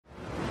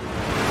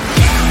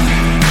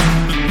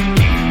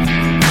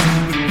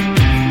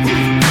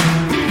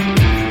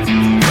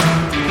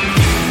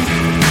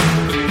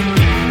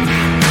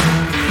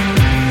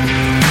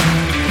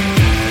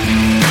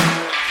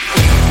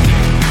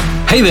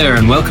Hey there,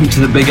 and welcome to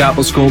the Big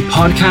Apple School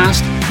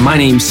podcast. My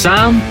name's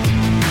Sam.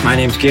 My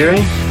name's Gary.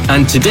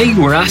 And today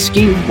we're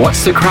asking,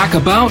 what's the crack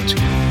about?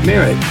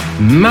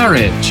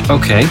 Marriage.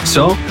 Okay,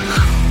 so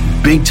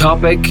big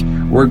topic.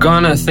 We're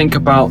gonna think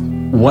about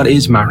what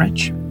is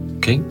marriage.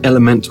 Okay,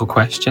 elemental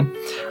question.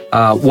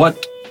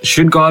 What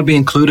should God be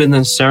included in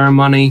the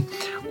ceremony?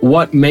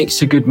 What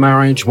makes a good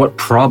marriage? What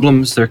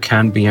problems there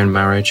can be in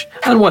marriage?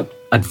 And what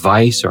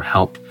advice or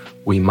help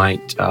we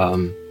might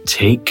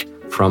take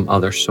from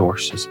other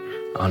sources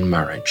on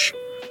marriage.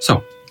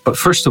 But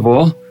first of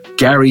all,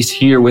 Gary's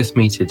here with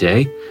me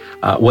today.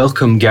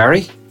 Welcome,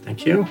 Gary.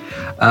 Thank you.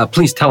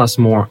 Please tell us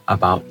more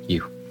about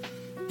you.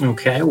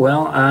 Okay,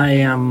 well, I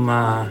am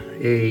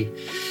a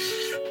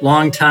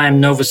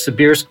longtime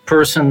Novosibirsk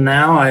person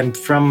now. I'm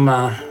from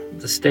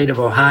the state of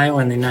Ohio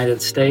in the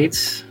United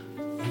States,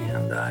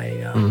 and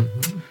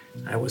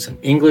I was an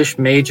English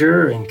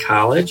major in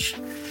college.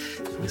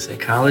 I say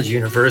college,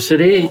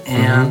 university,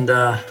 and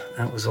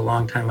that was a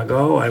long time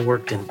ago. I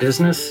worked in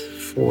business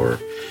for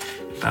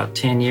about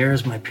 10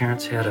 years. My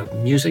parents had a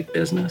music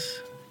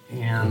business,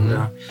 and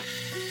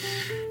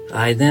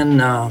I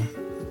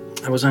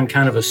was on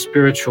kind of a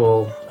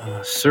spiritual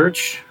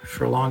search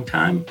for a long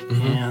time,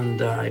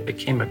 and I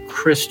became a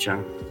Christian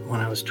when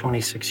I was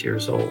 26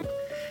 years old.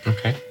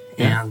 Okay.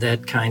 Yeah. And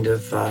that kind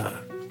of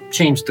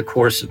changed the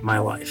course of my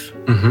life.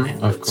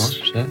 And of course,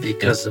 yeah.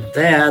 Because of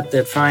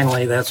that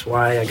finally, that's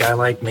why a guy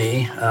like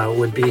me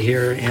would be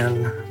here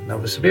in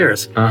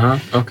Novosibirsk.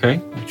 Okay.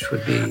 Which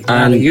would be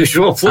not a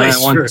usual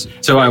place.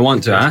 I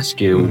want to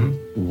ask you,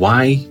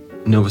 why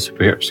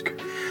Novosibirsk?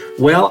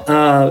 Well,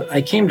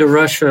 I came to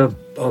Russia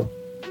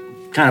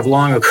kind of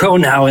long ago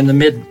now, in the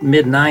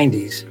mid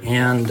 90s.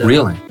 And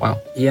really?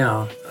 Wow.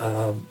 Yeah.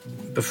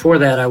 Before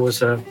that, I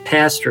was a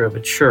pastor of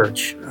a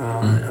church,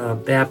 a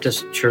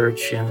Baptist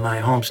church in my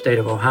home state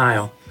of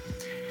Ohio,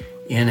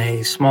 in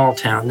a small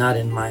town.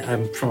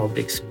 I'm from a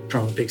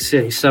big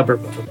city,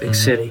 suburb of a big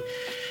city,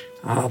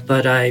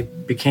 but I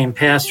became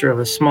pastor of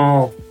a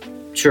small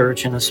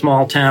church in a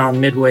small town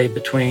midway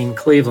between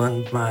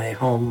Cleveland, my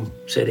home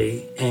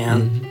city,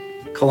 and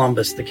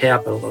Columbus, the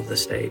capital of the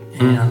state.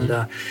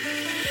 And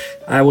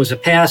I was a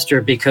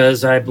pastor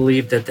because I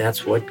believed that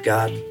that's what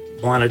God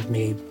wanted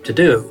me to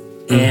do.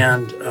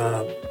 And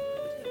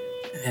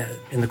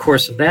in the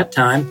course of that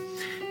time,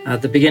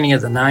 at the beginning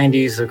of the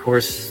 90s, of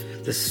course,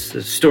 this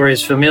story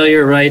is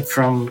familiar, right,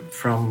 from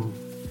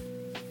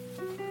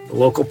the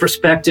local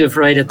perspective,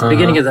 right? At the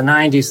beginning of the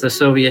 90s, the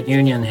Soviet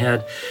Union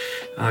had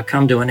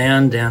come to an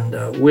end,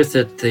 and with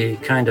it, the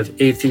kind of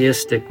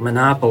atheistic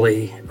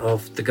monopoly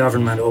of the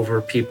government over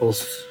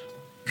people's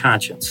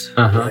conscience,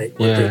 right?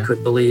 What they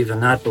could believe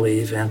and not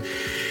believe. And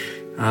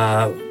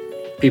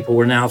people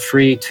were now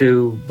free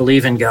to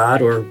believe in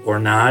God or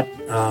not,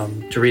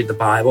 to read the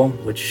Bible,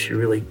 which you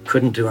really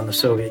couldn't do in the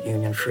Soviet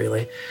Union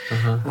freely.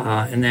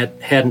 And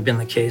that hadn't been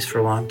the case for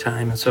a long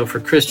time. And so for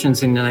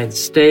Christians in the United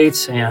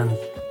States, and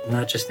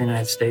not just the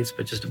United States,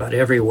 but just about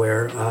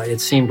everywhere, it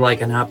seemed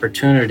like an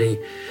opportunity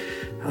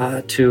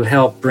to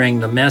help bring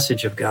the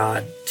message of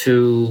God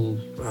to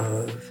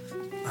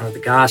the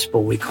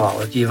gospel, we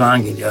call it,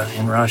 Evangelia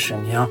in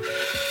Russian,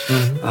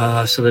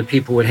 so that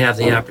people would have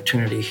the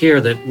opportunity here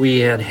that we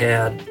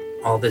had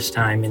all this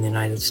time in the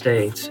United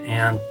States.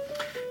 And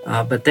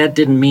but that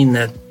didn't mean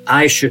that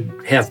I should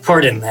have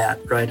part in that,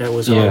 right? I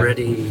was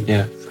already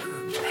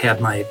had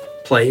my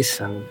place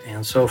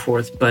and so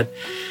forth, but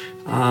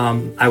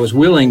I was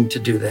willing to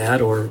do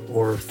that,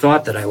 or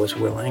thought that I was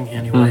willing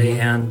anyway.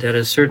 And at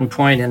a certain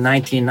point in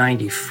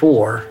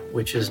 1994,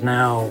 which is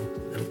now,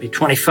 it'll be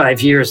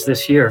 25 years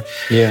this year.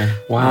 Yeah,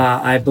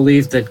 wow. I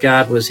believed that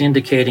God was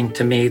indicating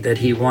to me that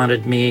He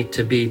wanted me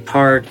to be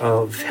part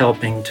of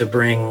helping to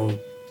bring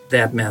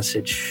that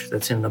message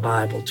that's in the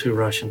Bible to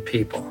Russian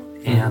people.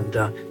 And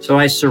so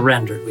I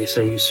surrendered. We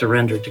say you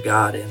surrendered to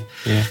God. And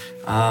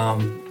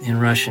in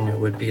Russian, it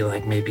would be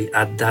like maybe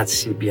 «Отдать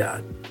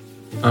себя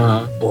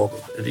Богу»,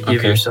 to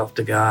give yourself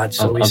to God.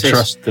 So I'll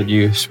trust that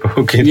you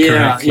spoke it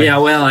correctly. Yeah,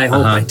 well, I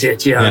hope I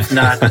did. If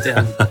not,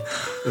 then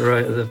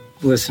the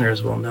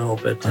listeners will know.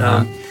 But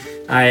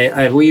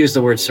we use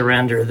the word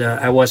surrender.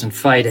 I wasn't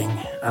fighting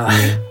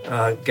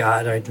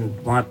God. I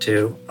didn't want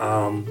to,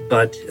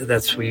 but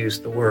we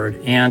used the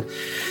word. And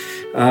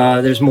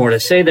there's more to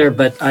say there,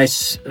 but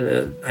there's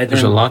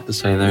a lot to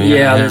say there.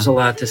 Yeah, there's a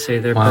lot to say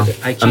there. Wow.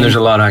 But and there's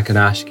a lot I could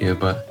ask you,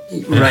 but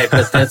right,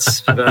 but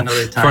that's for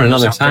another time. For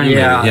another time,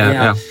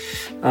 yeah.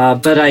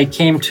 But I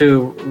came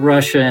to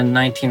Russia in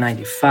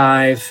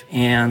 1995,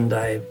 and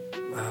I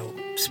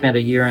spent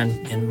a year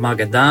in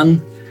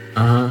Magadan.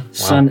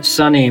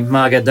 Sunny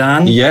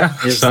Magadan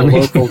is sunny. The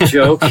local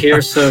joke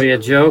here,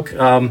 Soviet joke.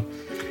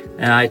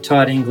 And I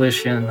taught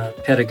English in a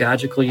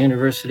pedagogical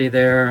university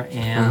there,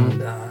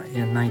 and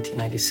in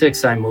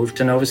 1996 I moved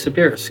to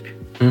Novosibirsk,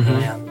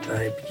 and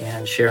I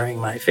began sharing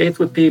my faith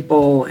with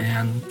people,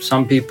 and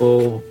some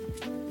people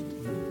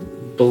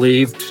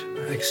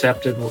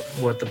accepted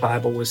what the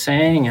Bible was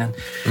saying, and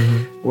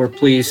were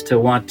pleased to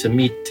want to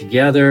meet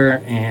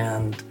together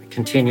and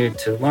continue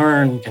to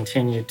learn,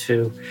 continue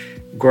to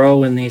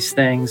grow in these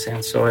things,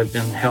 and so I've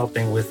been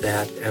helping with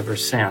that ever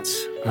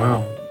since.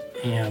 Wow.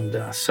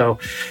 So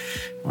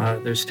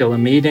there's still a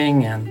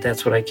meeting, and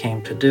that's what I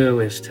came to do,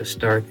 is to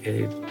start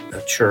a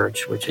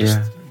church, which is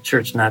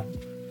church, not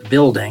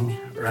building,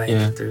 right?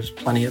 Yeah. There's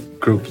plenty of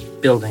Groups.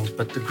 buildings,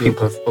 but the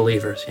group of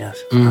believers,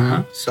 yes.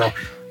 Mhm. So,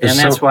 and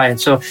that's why. And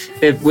so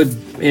it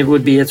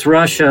would be, it's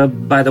Russia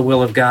by the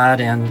will of God,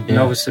 and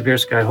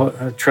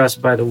Novosibirsk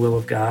Trust by the will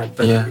of God,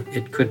 but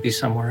it could be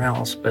somewhere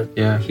else, but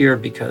here,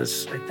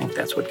 because I think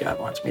that's what God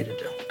wants me to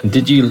do. And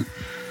did you,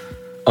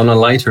 on a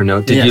lighter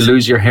note, did you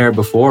lose your hair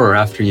before or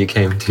after you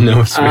came to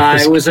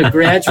Novosibirsk? It was a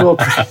gradual.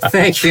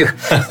 Thank you,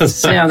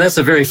 Sam. That's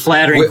a very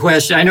flattering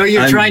question. I know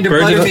you're trying to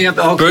butter me up.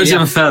 Okay, birds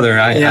of a feather.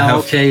 I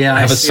have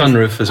a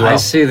sunroof as well. I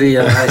see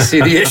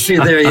the issue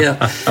there.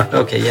 Yeah.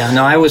 Okay. Yeah.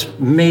 No, I was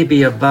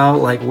maybe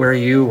about like where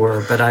you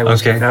were, but I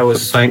was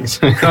Thanks.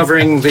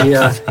 covering the.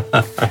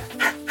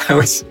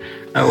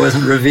 I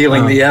wasn't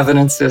revealing the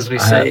evidence, as we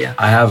say.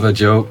 I have a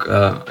joke,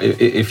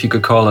 if you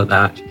could call it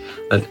that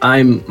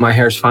my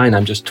hair's fine,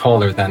 I'm just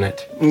taller than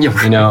it.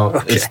 You know,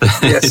 okay.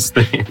 it's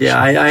the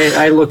Yeah,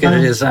 I look at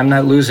it as I'm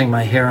not losing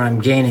my hair, I'm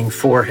gaining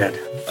forehead.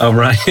 Oh,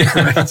 right.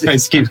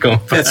 It keeps going.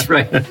 That's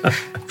right.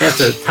 That's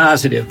a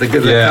positive.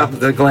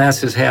 The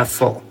glass is half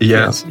full.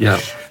 Yes, yeah.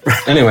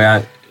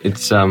 Anyway,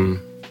 it's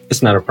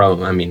not a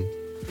problem. I mean,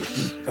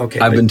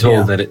 I've been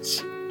told that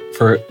it's,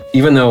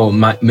 even though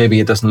maybe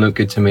it doesn't look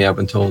good to me, I've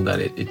been told that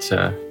it's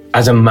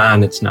as a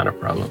man, it's not a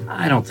problem.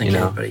 I don't think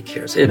anybody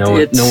cares. No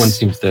one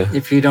seems to.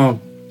 If you don't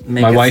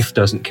make my wife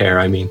doesn't care,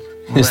 I mean.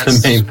 It's the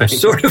main thing.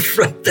 Sort of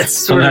right. That's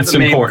sort of the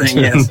main important.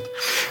 thing, yes.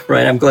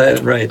 Right, I'm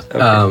glad, right.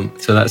 Okay.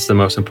 So that's the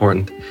most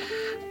important.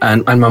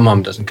 And my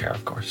mom doesn't care,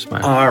 of course.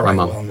 My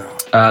mom. Well,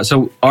 no.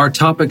 So our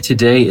topic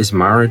today is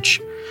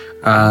marriage.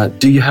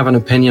 Do you have an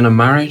opinion on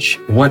marriage?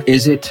 What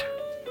is it?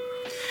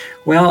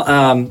 Well,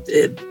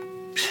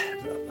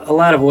 a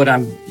lot of what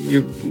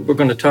we're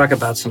going to talk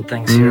about some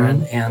things here,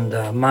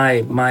 and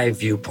my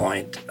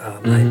viewpoint,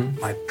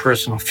 my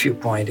personal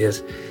viewpoint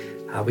is,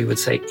 we would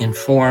say,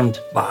 informed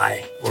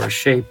by or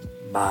shaped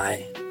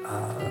by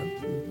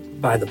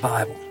the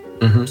Bible.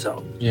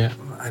 So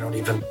I don't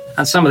even,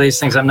 on some of these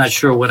things, I'm not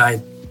sure what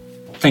I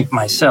think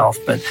myself,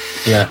 but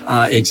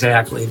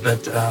exactly,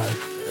 but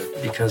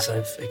because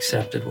I've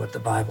accepted what the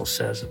Bible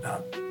says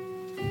about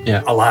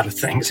a lot of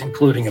things,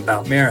 including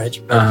about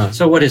marriage. But,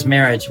 so what is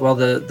marriage? Well,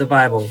 the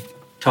Bible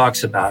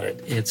talks about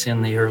it. It's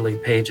in the early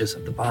pages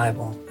of the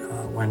Bible,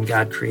 when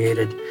God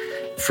created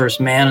the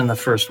first man and the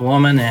first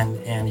woman,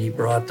 and he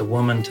brought the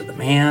woman to the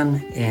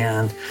man,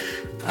 and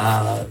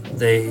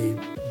they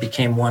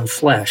became one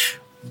flesh.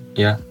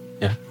 Yeah.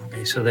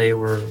 Okay, so they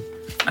were...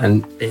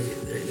 And they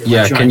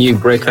were can you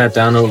break that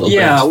down a little bit?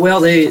 Yeah, well,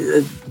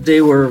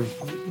 they were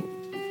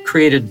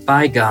created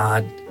by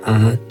God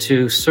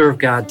to serve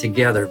God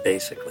together,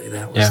 basically.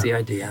 That was the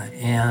idea.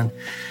 And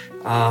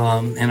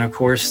of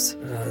course,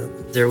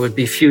 there would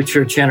be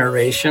future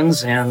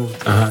generations, and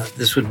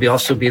this would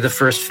also be the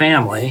first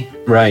family.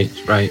 Right.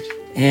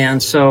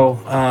 And so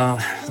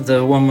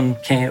the woman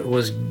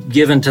was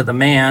given to the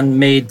man,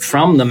 made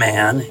from the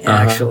man,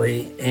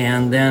 actually,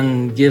 and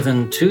then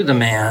given to the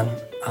man,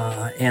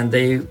 and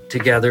they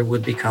together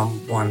would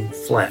become one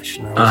flesh.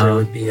 In other words, there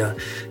would be a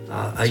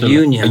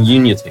union.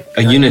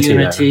 A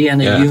unity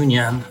and a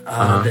union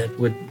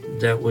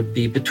that would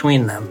be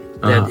between them.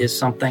 That is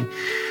something,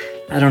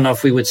 I don't know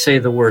if we would say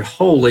the word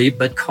holy,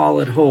 but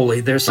call it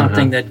holy. There's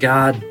something that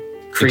God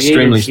created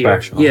extremely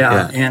here. Special.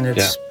 And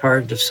it's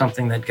part of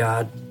something that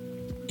God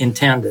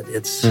intended.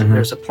 It's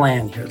there's a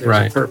plan here.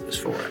 There's a purpose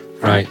for it.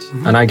 Right.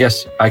 And I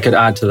guess I could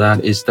add to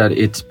that is that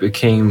it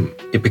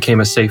became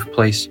a safe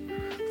place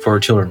for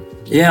children.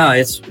 Yeah,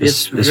 it's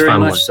very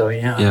family. much so.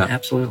 Yeah.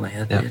 Absolutely.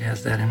 It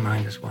has that in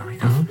mind as well.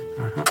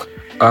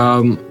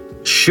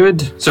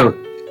 So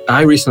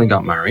I recently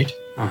got married.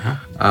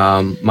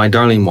 My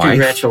darling wife.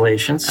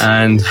 Congratulations.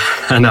 And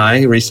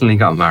I recently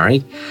got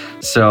married.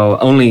 So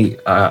only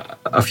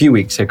a few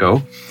weeks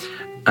ago.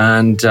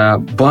 And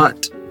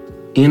but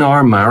in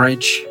our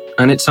marriage,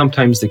 and it's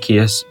sometimes the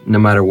case, no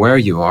matter where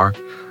you are,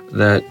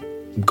 that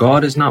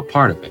God is not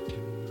part of it.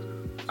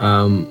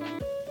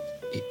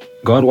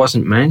 God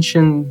wasn't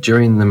mentioned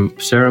during the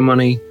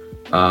ceremony,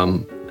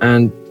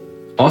 and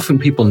often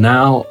people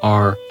now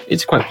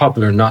it's quite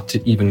popular not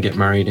to even get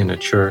married in a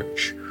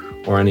church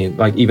or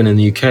even in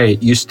the UK,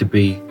 it used to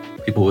be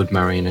people would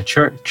marry in a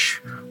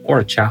church or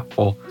a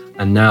chapel,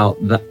 and now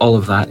all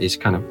of that is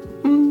kind of,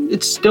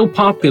 it's still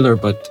popular,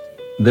 but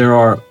there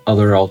are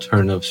other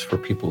alternatives for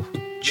people who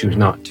choose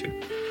not to.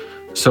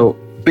 So,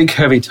 big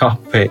heavy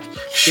topic.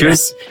 Should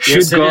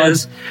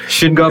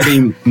God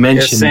be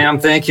mentioned? Yes, Sam,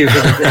 thank you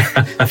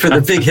for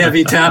the big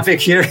heavy topic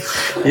here.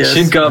 Yes.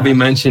 Should God be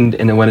mentioned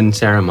in a wedding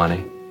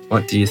ceremony?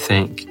 What do you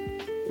think?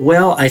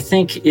 Well, I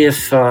think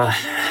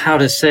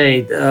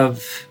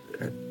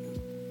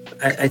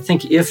I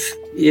think if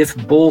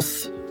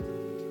both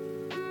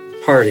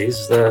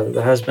parties,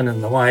 the husband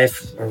and the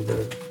wife, or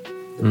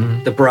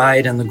the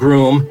bride and the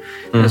groom,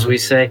 as we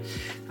say,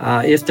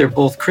 if they're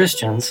both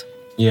Christians,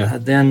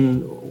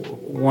 then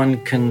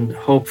one can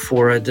hope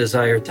for a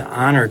desire to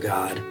honor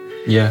God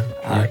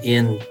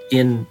in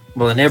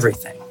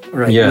everything,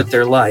 right? With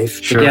their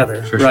life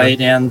together, right?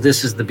 Sure. And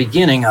this is the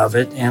beginning of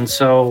it. And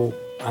so,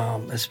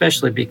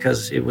 especially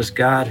because it was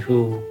God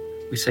who,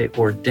 we say,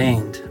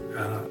 ordained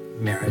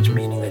marriage,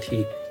 meaning that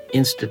he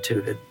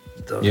instituted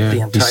the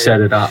entire... He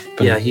set it up.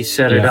 He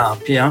set it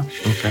up,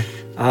 Okay.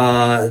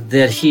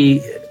 That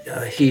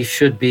he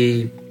should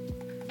be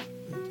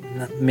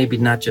maybe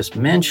not just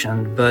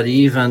mentioned, but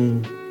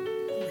even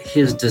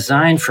his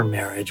design for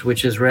marriage,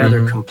 which is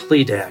rather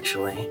complete,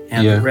 actually,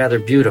 and rather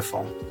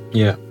beautiful.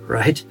 Yeah.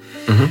 Right?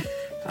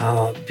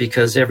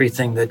 Because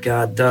everything that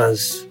God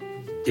does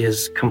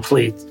is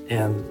complete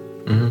and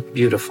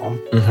beautiful.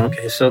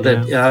 Okay, so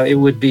that it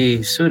would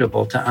be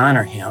suitable to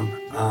honor him.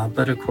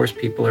 But of course,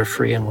 people are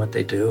free in what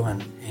they do,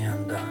 and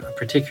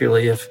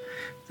particularly if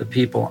the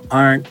people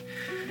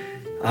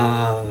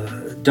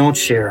don't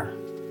share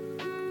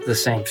the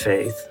same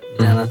faith,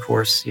 then of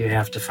course you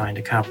have to find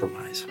a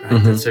compromise,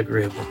 right? That's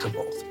agreeable to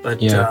both.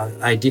 But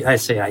I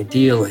say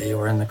ideally,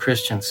 or in the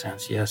Christian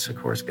sense, yes, of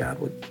course, God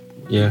would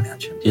be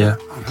mentioned. Yeah.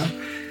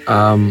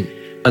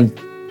 And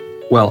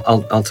well,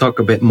 I'll talk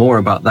a bit more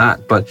about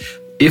that. But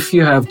if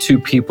you have two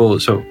people,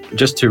 so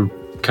just to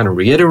kind of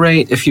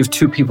reiterate, if you have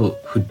two people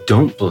who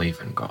don't believe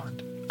in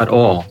God at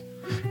all,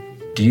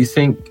 do you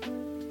think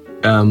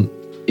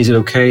is it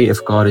okay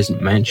if God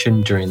isn't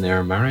mentioned during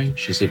their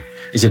marriage? Is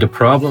it a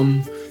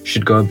problem?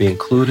 Should God be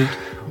included?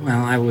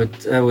 Well, I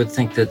would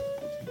think that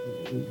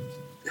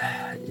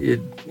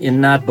in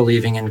not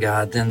believing in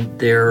God, then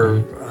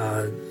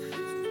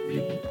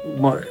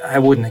I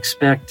wouldn't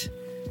expect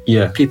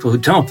people who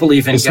don't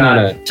believe in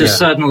God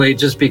suddenly,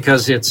 just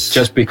because of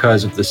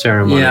the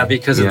ceremony. Yeah,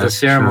 because of the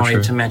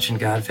ceremony to mention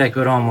God. In fact, it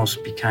would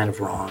almost be kind of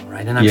wrong,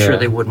 right? And I'm sure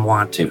they wouldn't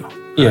want to.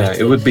 Yeah,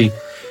 it would be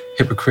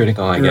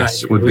hypocritical, I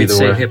guess. Would be the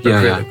word.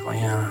 Hypocritical,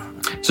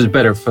 So it's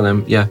better for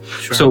them,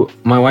 Sure. So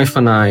my wife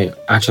and I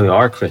actually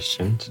are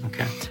Christians.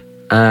 Okay.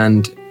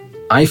 And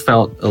I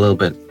felt a little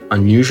bit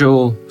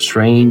unusual,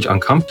 strange,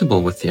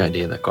 uncomfortable with the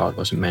idea that God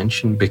wasn't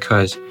mentioned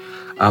because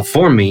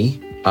for me,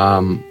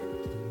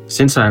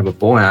 since I have a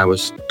boy, I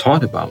was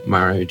taught about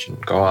marriage and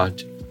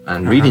God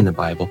and reading the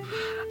Bible.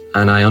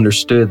 And I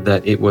understood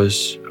that it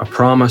was a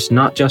promise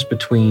not just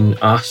between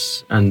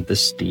us and the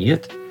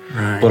state,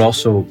 but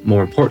also,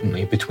 more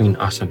importantly, between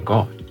us and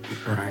God.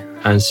 Right.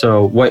 And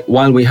so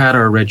while we had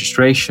our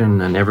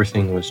registration and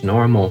everything was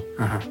normal,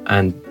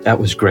 and that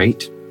was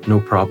great, no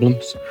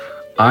problems,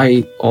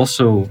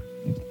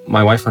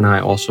 my wife and I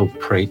also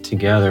prayed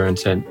together and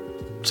said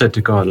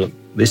to God, look,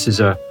 this is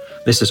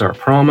our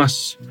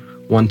promise,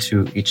 one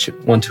to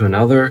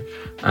another,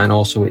 and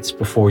also it's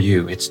before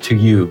you, it's to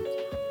you.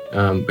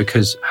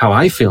 Because how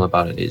I feel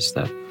about it is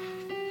that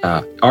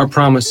our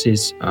promise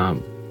is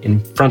in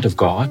front of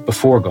God,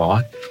 before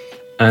God,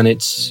 and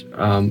it's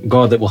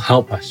God that will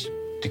help us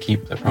to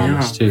keep the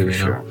promise too. You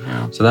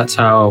know? So that's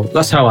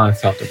how I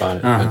felt about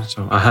it.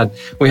 So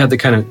we had the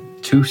kind of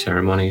two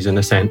ceremonies in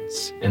a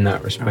sense in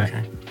that respect.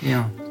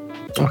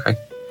 Okay.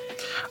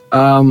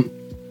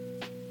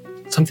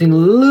 Something a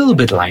little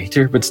bit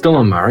lighter, but still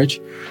on marriage.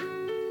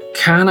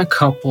 Can a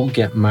couple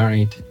get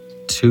married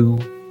too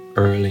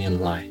early in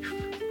life?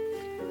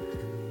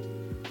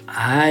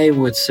 I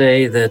would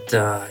say that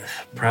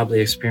probably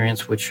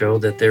experience would show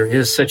that there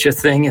is such a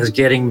thing as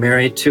getting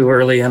married too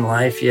early in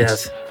life,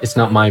 yes. It's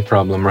not my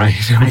problem, right?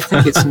 I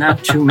think it's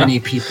not too many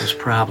people's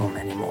problem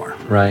anymore.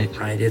 Right.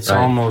 It's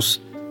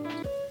almost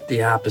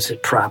the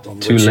opposite problem.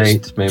 Too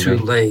late, maybe. Too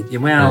late.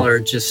 Well, or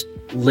just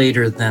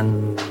later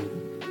than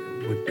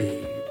would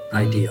be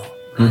ideal.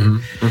 Right?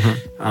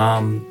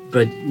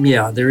 But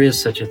there is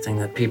such a thing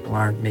that people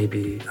aren't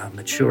maybe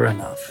mature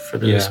enough for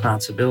the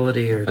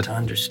responsibility or to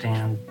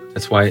understand.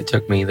 That's why it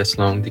took me this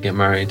long to get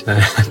married.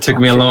 It took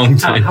me a long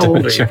time. How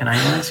old are you? Can I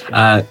ask?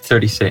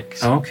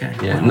 36. Okay.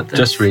 Yeah, well,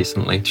 just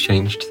recently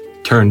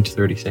turned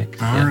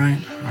 36. All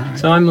right.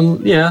 So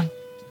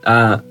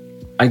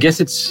I guess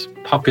it's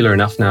popular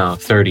enough now,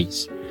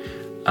 30s,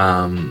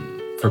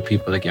 for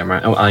people to get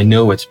married. I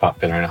know it's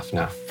popular enough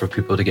now for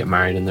people to get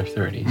married in their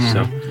 30s.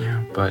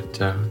 But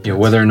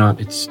whether or not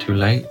it's too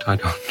late, I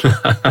don't know.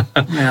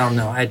 Well,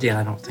 no, I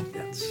don't think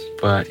that's...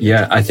 But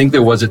I think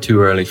there was a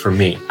too early for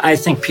me. I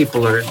think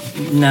people are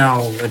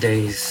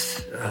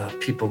nowadays,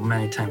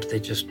 many times they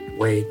just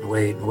wait,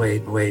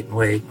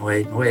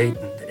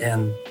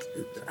 and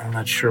I'm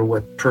not sure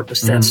what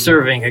purpose that's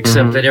serving,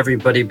 except that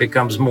everybody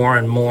becomes more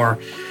and more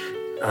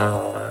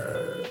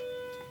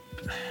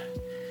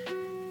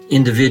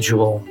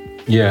individual.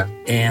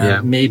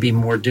 Maybe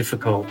more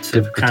difficult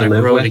to kind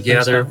of grow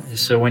together.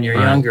 So when you're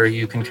younger,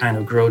 you can kind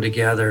of grow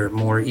together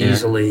more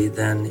easily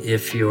than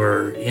if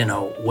you're,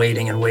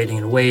 waiting and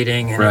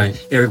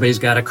everybody's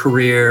got a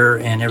career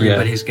and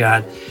everybody's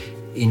got,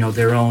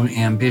 their own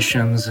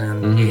ambitions,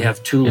 and you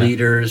have two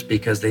leaders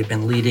because they've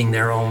been leading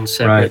their own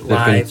separate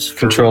lives, for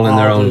controlling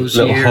their own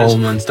little years.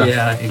 Home and stuff.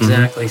 Yeah,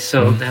 exactly.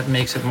 So that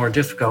makes it more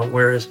difficult.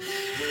 Whereas,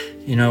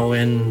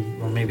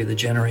 maybe the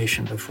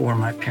generation before,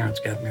 my parents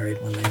got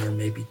married when they were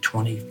maybe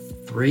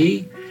 24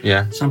 2003.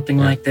 Yeah. Something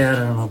like that. I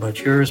don't know about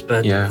yours,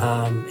 but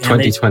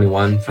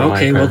 2021.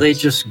 Well, they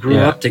just grew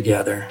up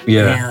together.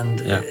 Yeah.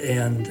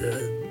 And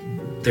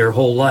their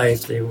whole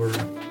life they were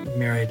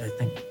married. I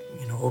think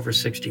over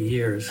 60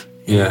 years.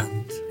 Yeah.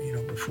 And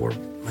before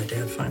my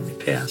dad finally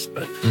passed,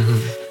 but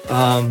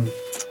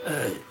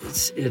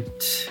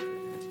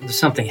there's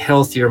something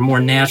healthier, more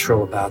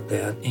natural about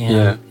that,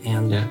 and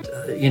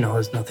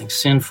there's nothing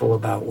sinful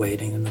about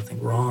waiting and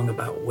nothing wrong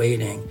about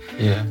waiting.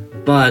 Yeah.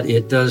 But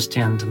it does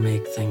tend to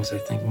make things, I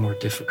think, more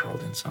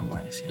difficult in some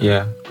ways.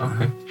 Yeah.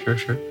 Okay.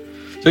 Sure.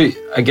 So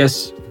I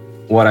guess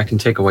what I can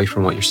take away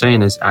from what you're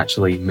saying is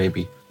actually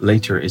maybe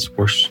later is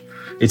worse.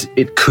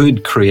 It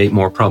could create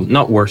more problems,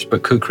 not worse,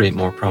 but could create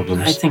more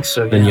problems. I think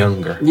so. Than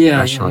younger.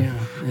 Yeah. Actually.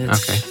 Yeah.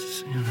 Okay.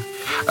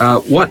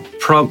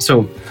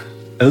 So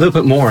a little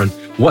bit more on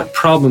what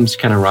problems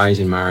can arise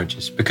in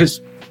marriages,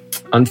 because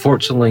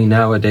unfortunately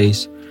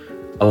nowadays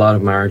a lot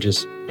of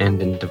marriages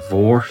end in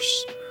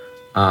divorce.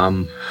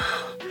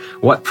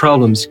 What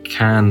problems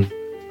can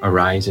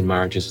arise in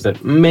marriages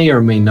that may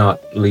or may not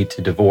lead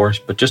to divorce,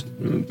 but just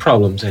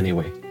problems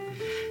anyway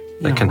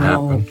that can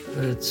happen?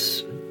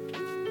 It's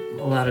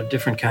a lot of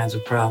different kinds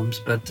of problems,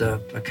 but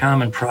a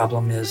common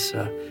problem is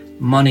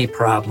money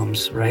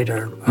problems, right?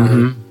 Are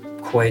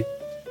quite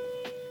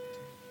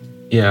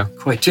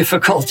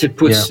difficult. It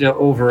puts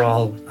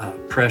overall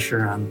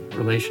pressure on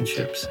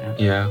relationships.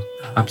 And,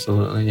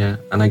 absolutely. Yeah,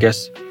 and I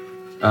guess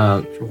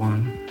for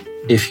one,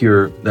 if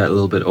you're that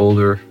little bit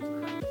older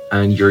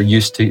and you're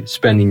used to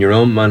spending your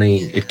own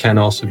money, it can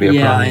also be a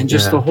problem. And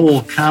just the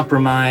whole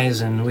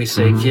compromise, and we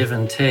say give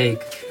and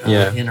take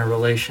in a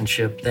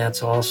relationship,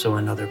 that's also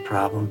another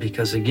problem,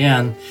 because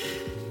again,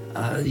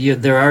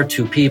 there are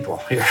two people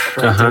here,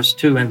 right? There's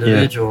two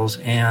individuals,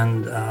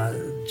 and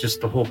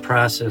just the whole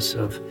process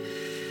of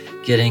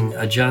getting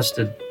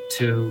adjusted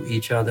to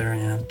each other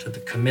and to the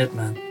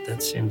commitment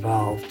that's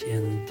involved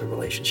in the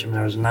relationship.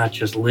 There's not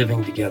just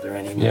living together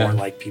anymore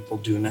like people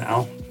do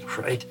now,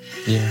 right?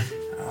 Yeah.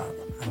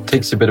 It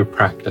takes a bit of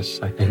practice,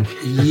 I think.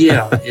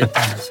 Yeah, it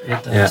does.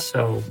 It does. Yeah.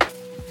 So.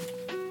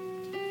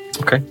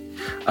 Okay.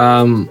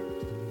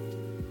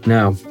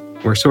 Now,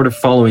 we're sort of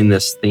following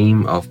this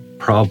theme of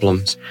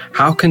problems.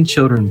 How can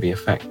children be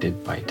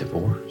affected by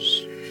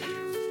divorce?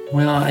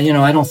 Well,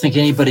 I don't think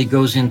anybody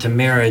goes into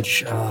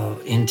marriage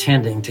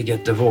intending to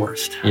get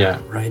divorced.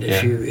 Yeah. Right.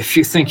 If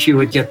you think you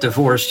would get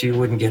divorced, you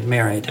wouldn't get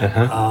married.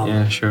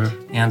 Yeah, sure.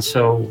 And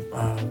so,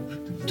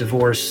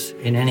 divorce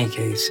in any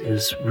case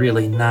is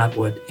really not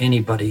what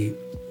anybody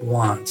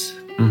wants.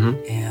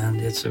 And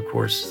it's, of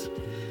course,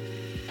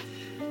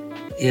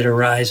 it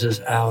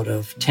arises out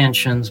of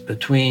tensions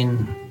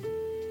between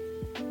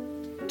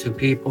two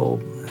people,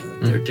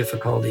 their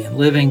difficulty in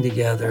living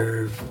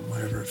together,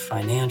 whatever,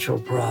 financial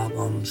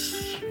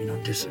problems,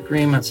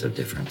 disagreements of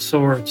different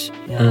sorts.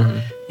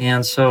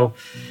 And so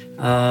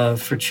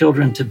for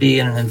children to be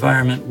in an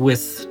environment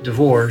with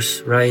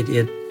divorce, right,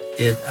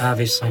 it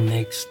obviously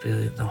makes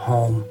the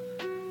home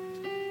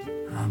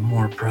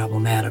more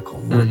problematical,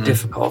 more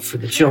difficult for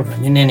the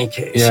children in any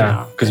case.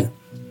 Yeah, because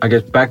I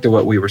guess back to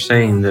what we were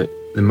saying, that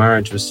the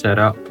marriage was set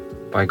up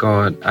by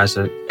God as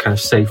a kind of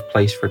safe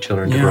place for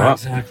children to grow up.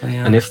 Exactly,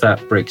 yeah. And if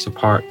that breaks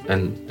apart,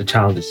 then the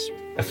child is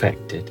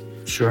affected.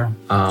 Sure.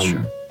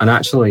 And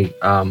actually,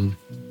 I'm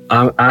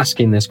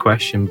asking this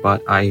question,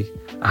 but I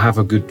have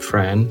a good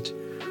friend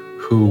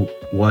who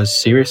was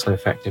seriously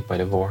affected by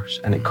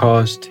divorce, and it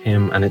caused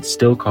him, and it's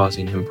still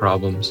causing him,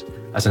 problems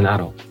as an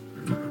adult,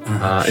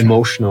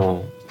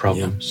 emotional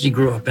problems. Yeah. He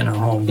grew up in a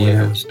home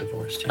where he was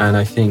divorced. Yeah. And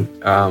I think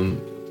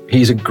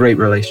he's a great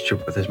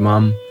relationship with his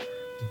mom,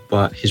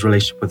 but his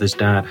relationship with his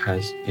dad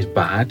is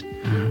bad.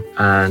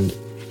 And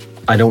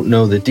I don't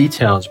know the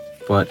details,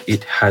 but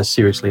it has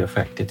seriously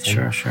affected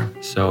him. Sure.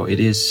 So it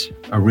is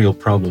a real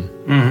problem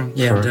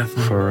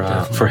definitely.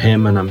 For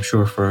him, and I'm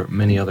sure for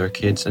many other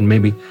kids. And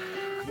maybe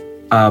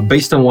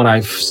based on what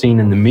I've seen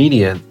in the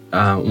media,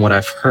 what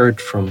I've heard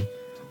from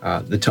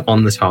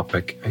on the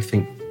topic, I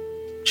think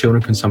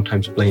children can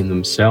sometimes blame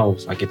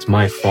themselves, like it's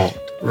my fault.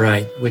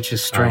 Right, which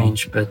is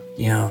strange, but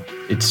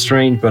it's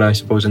strange, but I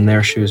suppose in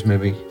their shoes,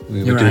 maybe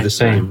we would do the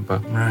same.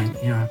 But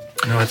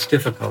it's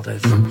difficult, I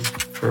think,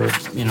 for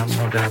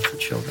no doubt for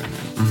children.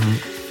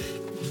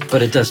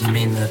 But it doesn't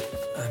mean that.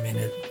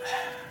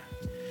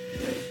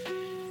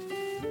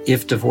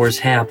 If divorce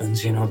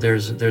happens,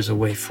 there's a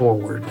way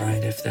forward,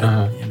 right? If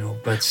that,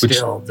 but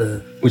still,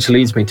 which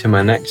leads me to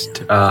my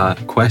next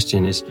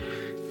question: is,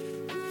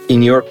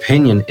 in your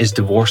opinion, is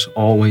divorce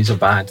always a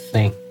bad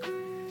thing?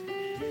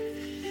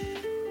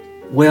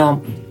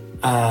 Well,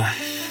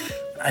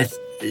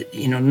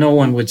 no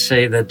one would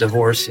say that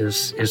divorce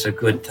is a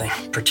good thing,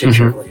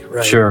 particularly,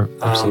 right? Sure,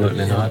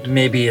 absolutely not.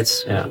 Maybe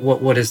it's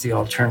what is the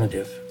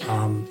alternative?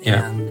 And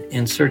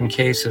in certain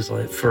cases,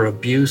 like for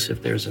abuse,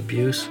 if there's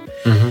abuse,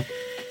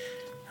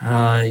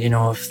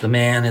 if the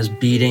man is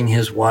beating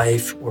his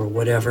wife or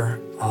whatever,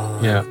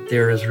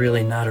 there is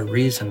really not a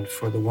reason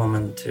for the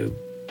woman to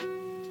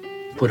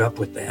put up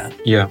with that.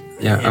 Yeah,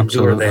 endure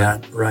absolutely.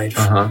 that, right?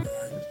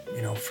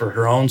 for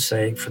her own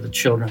sake, for the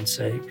children's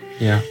sake.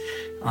 Yeah.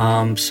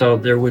 So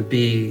there would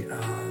be,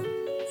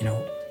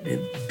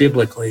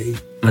 biblically,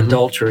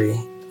 adultery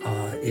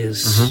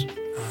is.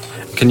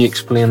 Can you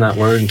explain that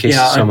word in case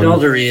someone?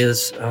 Adultery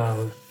is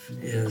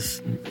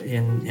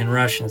in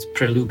Russian. It's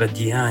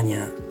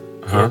prelubodyanие.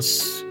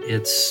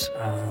 It's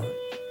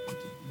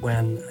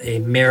when a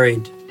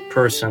married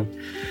person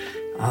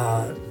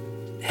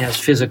has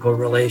physical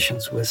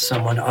relations with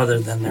someone other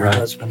than their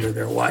husband or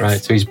their wife.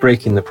 Right. So he's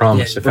breaking the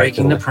promise.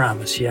 Breaking the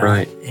promise. Yeah.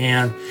 Right.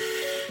 And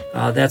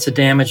that's a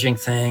damaging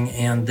thing.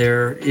 And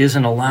there is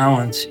an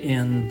allowance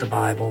in the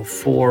Bible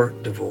for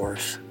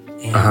divorce.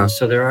 And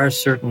so there are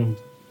certain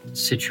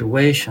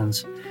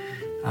situations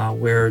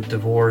where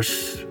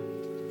divorce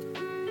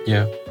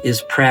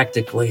is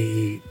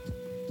practically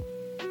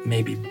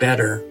maybe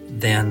better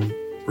than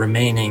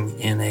remaining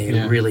in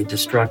a really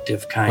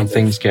destructive kind of when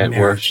things get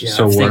marriage.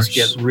 worse, things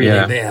get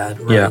really bad,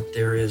 right? Yeah.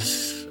 There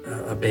is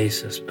a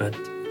basis, but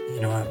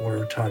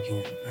we're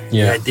talking.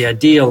 The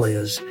ideal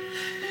is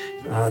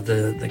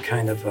the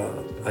kind of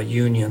a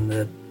union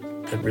that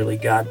really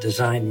God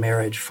designed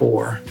marriage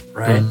for,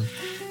 right?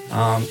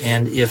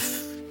 And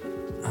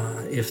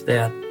if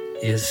that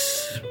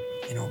is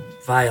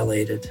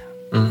violated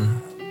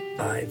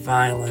by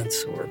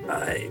violence or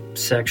by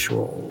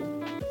sexual,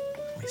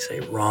 we say,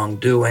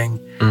 wrongdoing,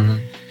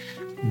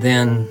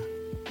 then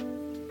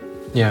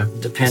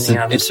depending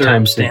on the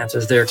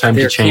circumstances, there can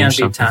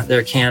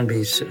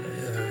be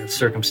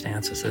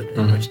circumstances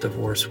in which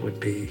divorce would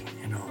be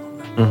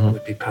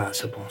would be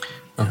possible.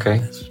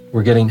 Okay,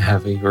 we're getting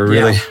heavy. We're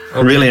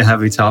really a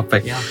heavy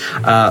topic.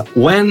 Yeah.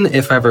 When,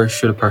 if ever,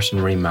 should a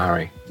person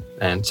remarry?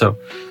 And so,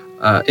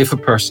 if a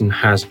person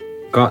has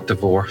got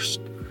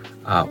divorced,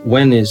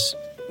 when is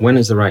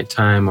the right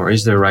time, or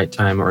is there a right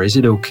time, or is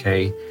it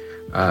okay,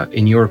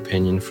 in your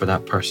opinion, for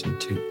that person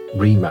to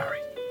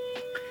remarry?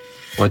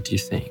 What do you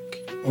think?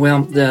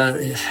 Well,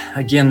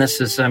 again,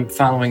 this is I'm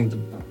following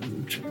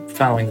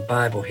the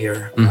Bible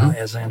here,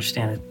 as I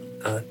understand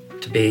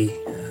it to be,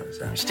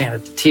 as I understand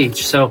it to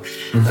teach. So,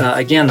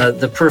 again,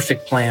 the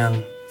perfect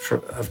plan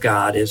of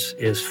God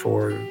is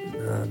for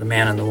the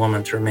man and the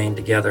woman to remain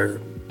together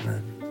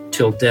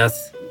till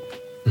death.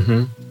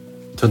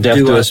 Till death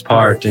do us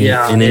part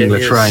in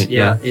English, right?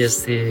 Yeah,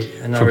 is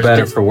for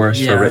better, for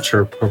worse, for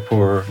richer, for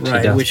poorer.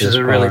 Right, which is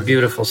a really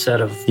beautiful set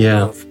of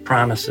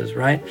promises,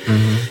 right?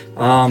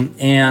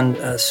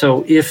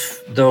 So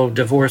if, though,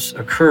 divorce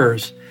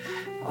occurs,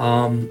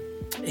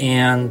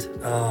 and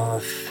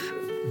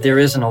there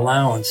is an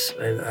allowance,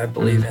 I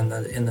believe, in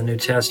the New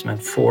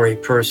Testament for a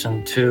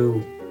person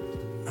to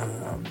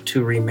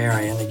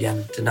remarry, and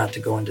again, not to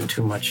go into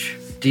too much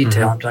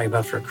detail, I'm talking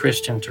about for a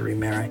Christian to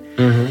remarry.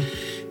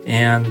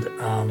 And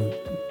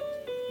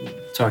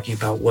talking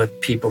about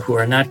what people who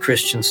are not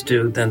Christians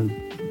do, then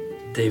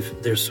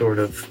they're sort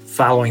of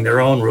following their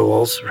own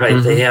rules,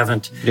 right? They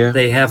haven't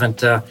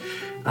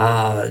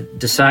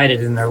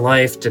decided in their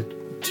life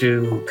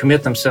to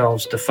commit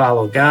themselves to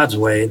follow God's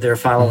way. They're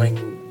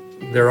following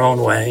their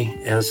own way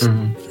as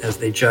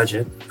they judge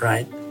it,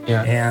 right?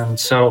 Yeah. And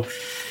so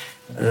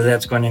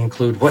that's going to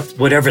include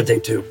whatever they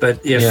do. But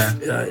if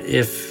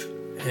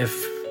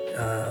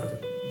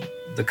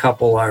the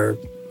couple are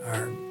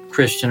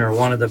Christian, or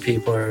one of the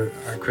people are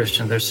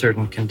Christian, there's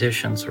certain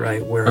conditions,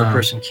 right, where a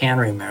person can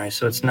remarry.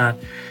 So it's not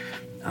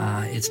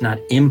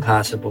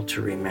impossible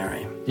to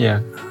remarry.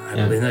 I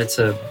believe it's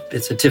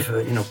a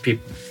difficult.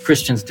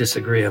 Christians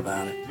disagree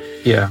about it.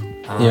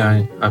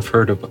 I've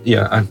heard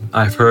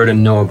I've heard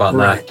and know about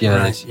that.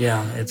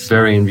 It's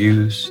varying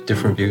views,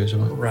 different views.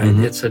 Right,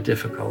 it's a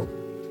difficult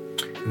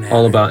matter.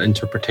 All about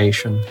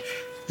interpretation.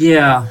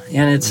 Yeah,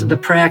 and it's the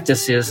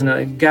practice is,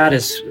 and God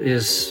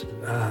is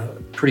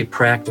pretty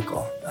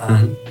practical.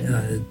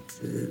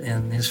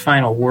 And his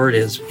final word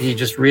is, he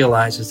just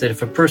realizes that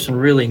if a person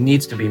really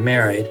needs to be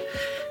married,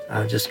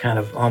 just kind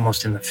of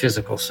almost in the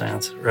physical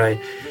sense, right?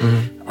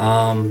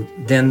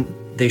 Then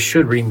they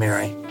should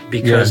remarry,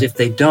 because if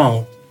they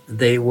don't,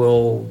 they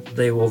will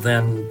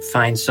then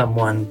find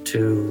someone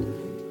to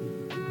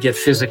get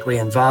physically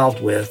involved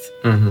with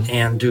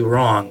and do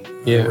wrong,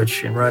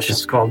 which in Russian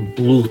is called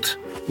blut,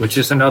 which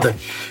is another,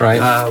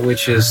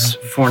 which is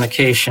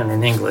fornication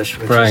in English,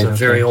 which is a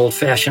very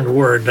old-fashioned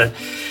word, but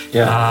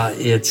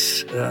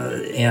it's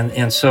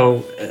and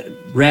so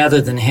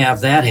rather than have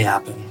that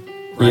happen,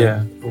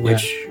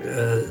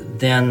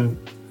 then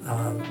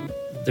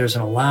there's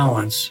an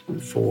allowance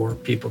for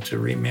people to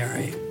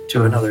remarry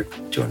to another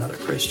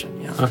Christian.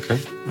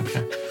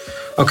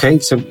 Okay.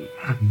 So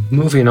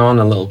moving on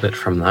a little bit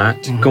from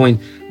that, going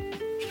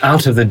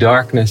out of the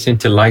darkness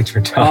into lighter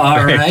topics.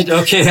 All right.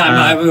 Okay.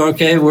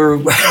 Okay. We're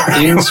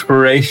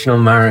inspirational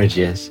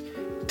marriages.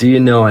 Do you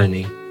know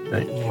any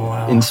that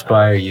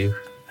inspire you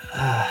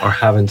or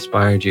have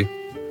inspired you?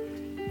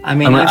 I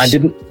mean, I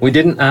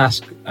didn't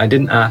ask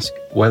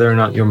whether or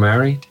not you're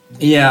married.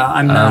 Yeah,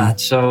 I'm not.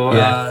 So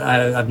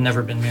I've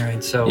never been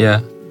married. So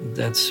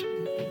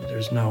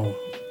there's no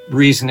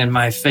reason in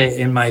my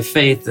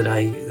faith that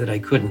I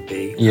couldn't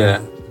be.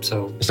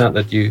 So it's not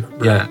that you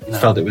no.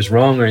 felt it was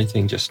wrong or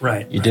anything. Just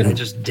you didn't. I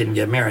just didn't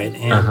get married.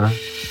 And,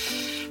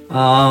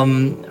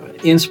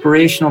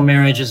 inspirational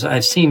marriages.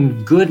 I've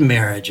seen good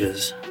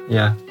marriages.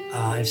 Yeah.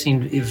 I've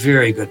seen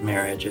very good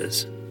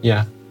marriages.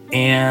 Yeah.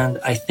 And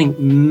I think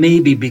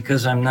maybe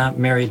because I'm not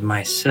married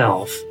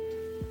myself,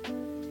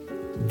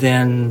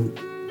 then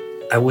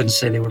I wouldn't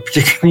say they were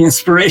particularly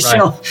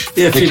inspirational. Right.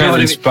 They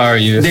can't inspire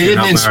you. They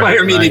didn't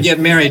inspire me to get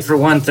married, for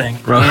one thing.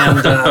 Right. And,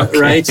 okay.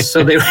 Right?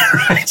 So they were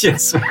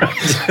righteous.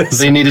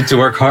 They needed to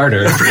work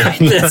harder. Right,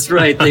 that's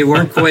right. They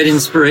weren't quite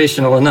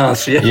inspirational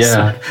enough. Yes.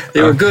 Yeah.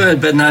 They were good,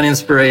 but not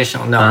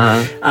inspirational. No.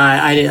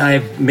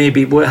 I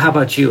maybe. How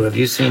about you? Have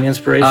you seen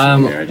inspirational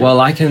marriages? Well,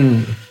 I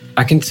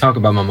can talk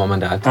about my mom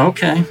and dad.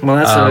 Okay. Well,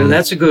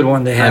 that's a good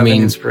one to have, an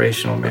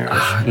inspirational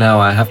marriage. Now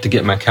I have to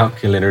get my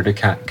calculator to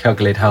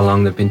calculate how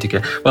long they've been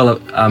together. Well,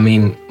 I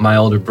mean, my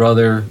older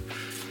brother,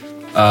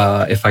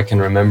 if I can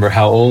remember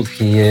how old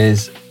he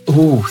is,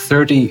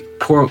 30,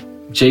 poor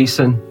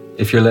Jason,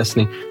 if you're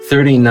listening,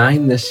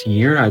 39 this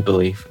year, I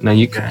believe. Now,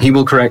 he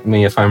will correct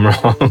me if I'm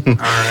wrong. All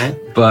right.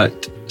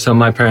 But, so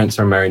my parents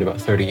are married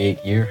about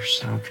 38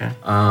 years. Okay.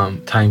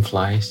 Time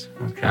flies.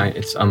 Okay.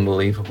 It's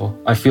unbelievable.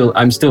 I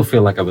still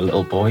feel like I'm a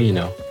little boy, you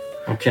know.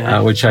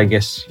 Okay. Which I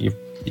guess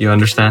you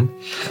understand.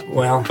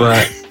 Well,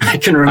 but I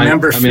can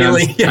remember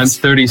feeling. I'm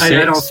 36.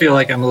 I don't feel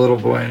like I'm a little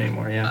boy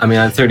anymore. Yeah. I mean,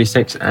 I'm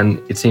 36,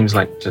 and it seems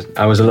like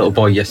I was a little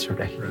boy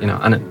yesterday. You know,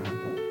 and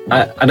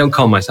I don't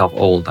call myself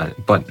old,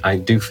 but I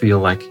do feel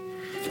like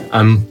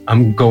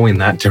I'm going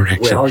that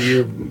direction. Well,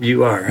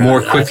 you are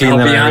more quickly than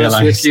I realized.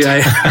 I'll be honest with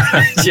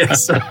you.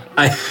 Yes,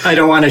 I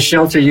don't want to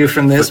shelter you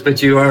from this,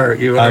 but you are.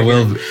 I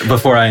will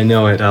before I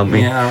know it. I'll be.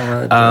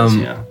 Yeah. Well,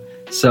 yeah.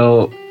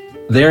 So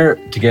they're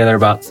together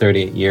about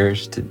 38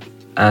 years,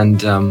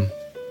 and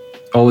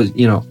always,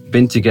 you know,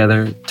 been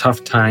together.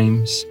 Tough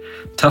times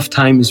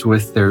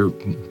with their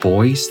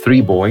boys,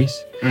 3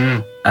 boys,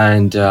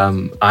 and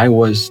I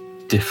was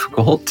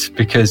difficult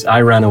because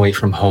I ran away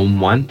from home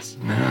once.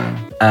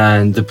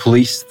 And the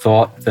police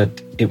thought that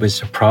it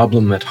was a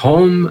problem at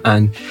home,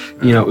 and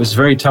you know, it was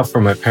very tough for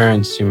my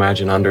parents to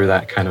imagine under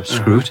that kind of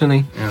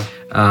scrutiny.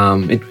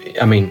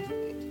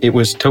 It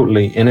was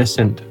totally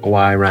innocent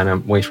why I ran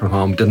away from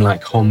home. Didn't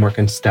like homework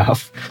and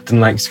stuff.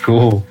 Didn't like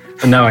school.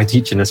 And now I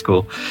teach in a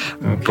school.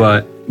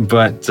 Okay.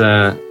 But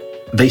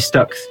they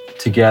stuck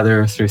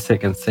together through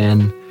thick and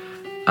thin.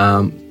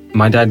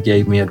 My dad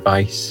gave me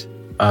advice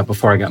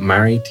before I got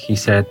married. He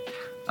said,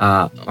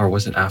 or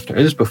was it after?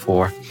 It was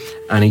before.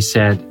 And he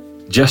said,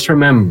 just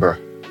remember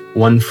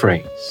one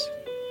phrase.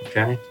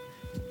 Okay.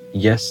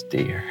 Yes,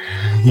 dear.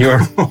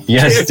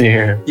 Yes,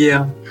 dear.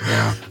 Yeah.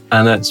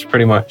 And that's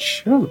pretty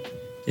much.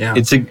 Yeah.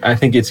 I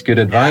think it's good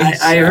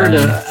advice. I heard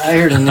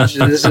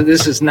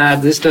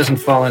this doesn't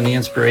fall in the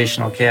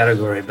inspirational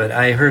category, but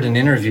I heard an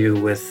interview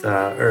with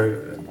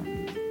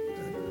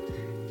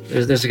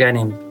there's a guy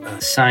named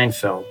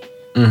Seinfeld.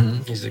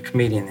 Mm-hmm. He's a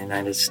comedian in the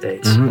United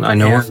States. Mm-hmm. I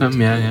know of him,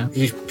 yeah.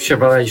 He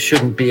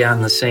shouldn't be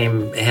on the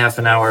same half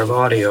an hour of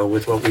audio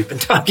with what we've been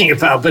talking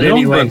about. But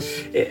anyway,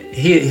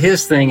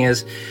 his thing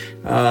is,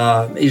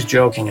 he's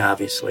joking,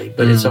 obviously,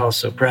 but it's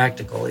also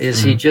practical,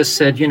 he just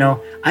said, you know,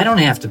 I don't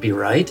have to be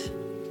right.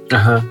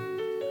 Uh-huh.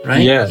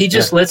 Right? Yeah. He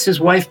just lets his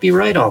wife be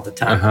right all the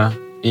time. Uh-huh.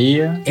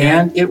 Yeah.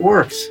 And it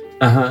works.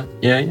 Uh-huh.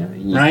 Yeah.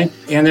 Right?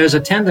 And there's a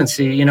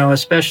tendency, you know,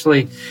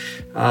 especially...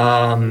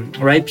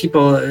 right?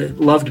 People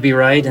love to be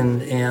right,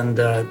 and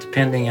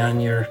depending on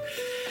your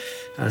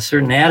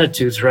certain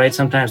attitudes, right?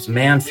 Sometimes the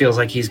man feels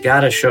like he's got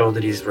to show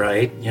that he's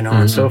right, you know,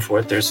 and so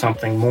forth. There's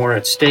something more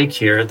at stake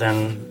here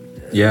than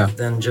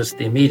just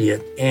the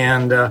immediate.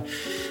 And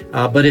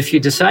but if you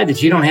decide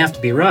that you don't have to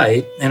be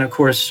right, and of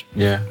course,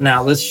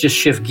 now let's just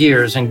shift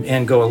gears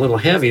and go a little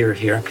heavier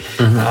here.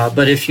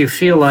 But if you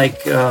feel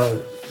like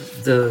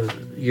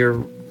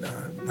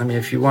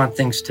if you want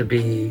things to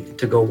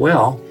go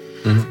well.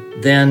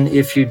 Then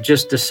if you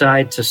just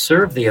decide to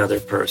serve the other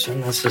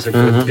person, this is a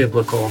good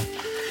biblical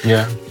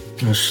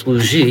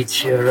slujit,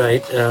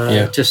 right?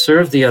 To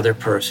serve the other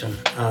person,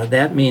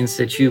 that means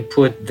that you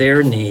put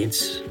their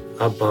needs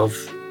above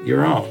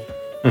your own,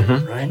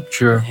 right?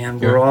 Sure. And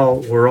we're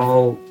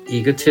all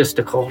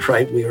egotistical,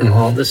 right? We are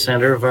all the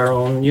center of our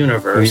own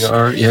universe. We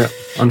are,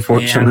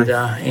 unfortunately.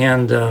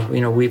 And you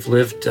know, we've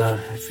lived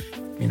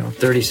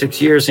 36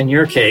 years in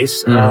your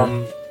case,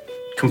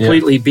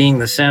 completely being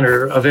the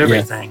center of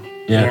everything.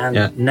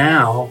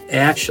 Now,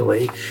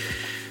 actually,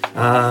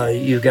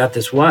 you've got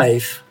this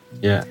wife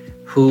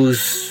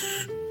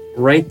who's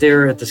right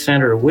there at the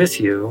center with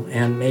you,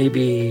 and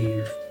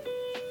maybe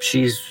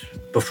she's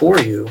before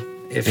you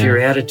if your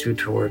attitude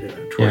toward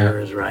her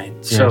is right.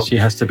 So she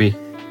has to be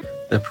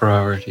the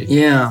priority.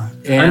 Yeah,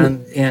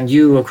 and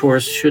you, of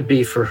course, should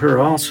be for her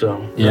also,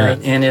 right?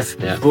 And if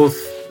both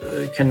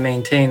can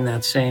maintain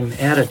that same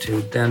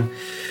attitude, then...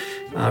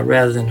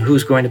 rather than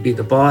who's going to be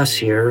the boss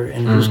here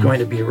and who's going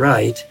to be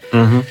right,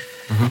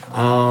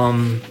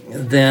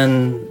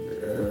 then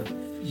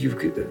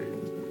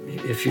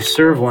if you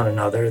serve one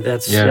another,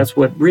 that's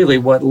what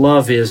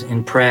love is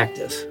in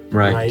practice,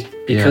 right?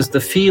 Because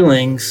the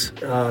feelings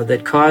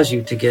that cause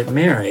you to get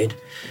married,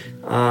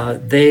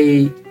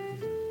 they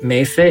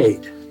may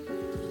fade,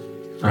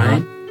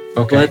 right?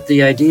 Okay. But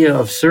the idea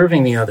of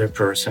serving the other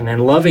person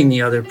and loving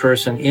the other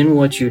person in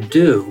what you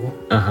do,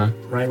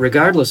 right,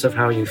 regardless of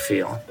how you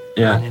feel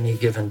on any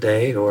given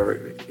day or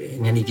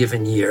in any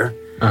given year,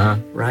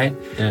 right?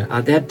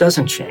 That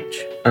doesn't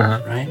change,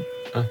 right?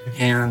 Okay.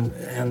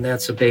 And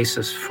that's a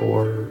basis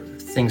for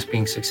things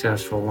being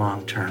successful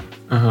long term.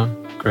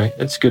 Great.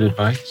 That's good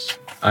advice.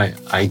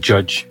 I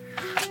judge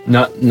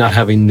not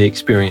having the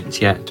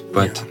experience yet,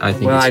 but I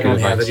think it's good advice. Well, I don't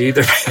have it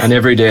either. And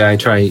every day I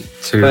try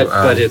to...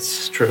 But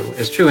it's true.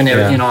 It's true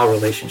in all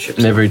relationships.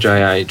 And every day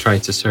I try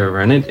to serve her.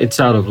 And it's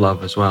out of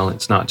love as well.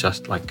 It's not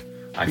just like...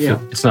 I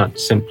feel it's not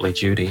simply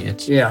duty.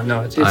 It's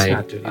it's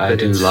not duty. I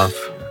do love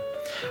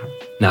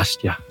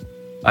Nastya.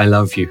 I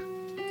love you.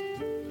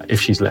 If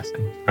she's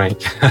listening, right?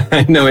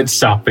 I know it's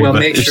sopping. Well,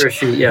 make sure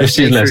if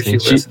she's listening,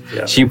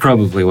 she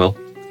probably will.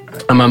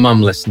 And my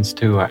mom listens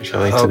too,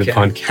 actually, to the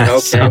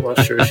podcast. Okay, well,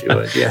 sure she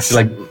would, yes.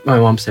 Like my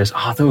mom says,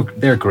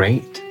 they're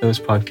great, those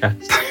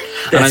podcasts.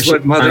 That's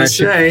what mothers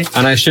say.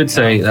 And I should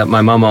say that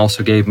my mom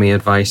also gave me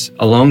advice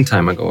a long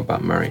time ago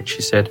about marriage.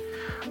 She said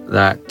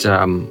that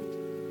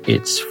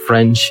it's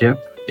friendship.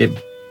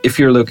 If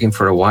you're looking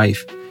for a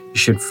wife, you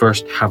should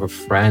first have a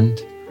friend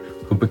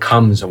who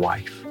becomes a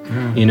wife.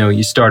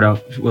 You start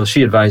out,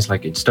 she advised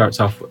like it starts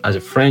off as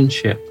a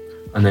friendship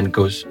and then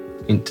goes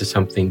into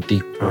something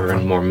deeper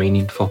and more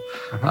meaningful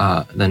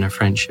than a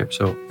friendship.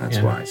 So that's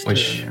wise, for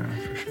sure.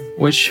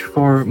 Which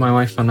for my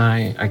wife and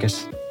I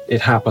guess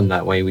it happened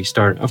that way. We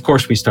started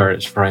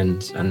as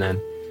friends and then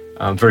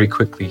very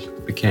quickly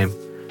became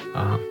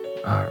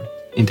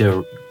into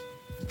a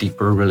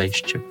deeper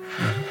relationship.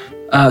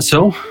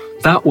 So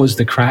that was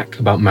the crack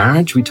about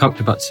marriage. We talked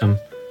about some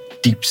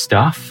deep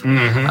stuff.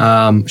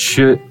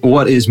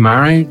 What is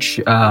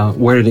marriage?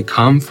 Where did it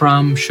come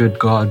from? Should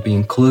God be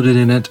included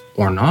in it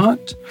or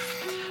not?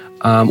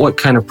 What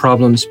kind of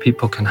problems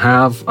people can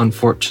have,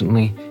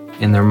 unfortunately,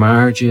 in their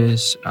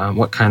marriages?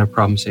 What kind of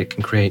problems it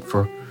can create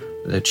for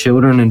the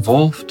children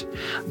involved?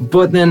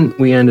 But then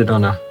we ended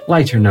on a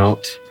lighter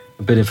note,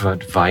 a bit of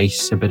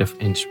advice, a bit of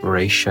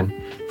inspiration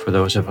for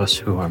those of us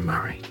who are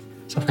married.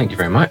 So thank you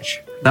very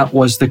much. That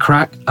was the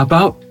crack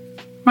about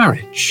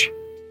marriage.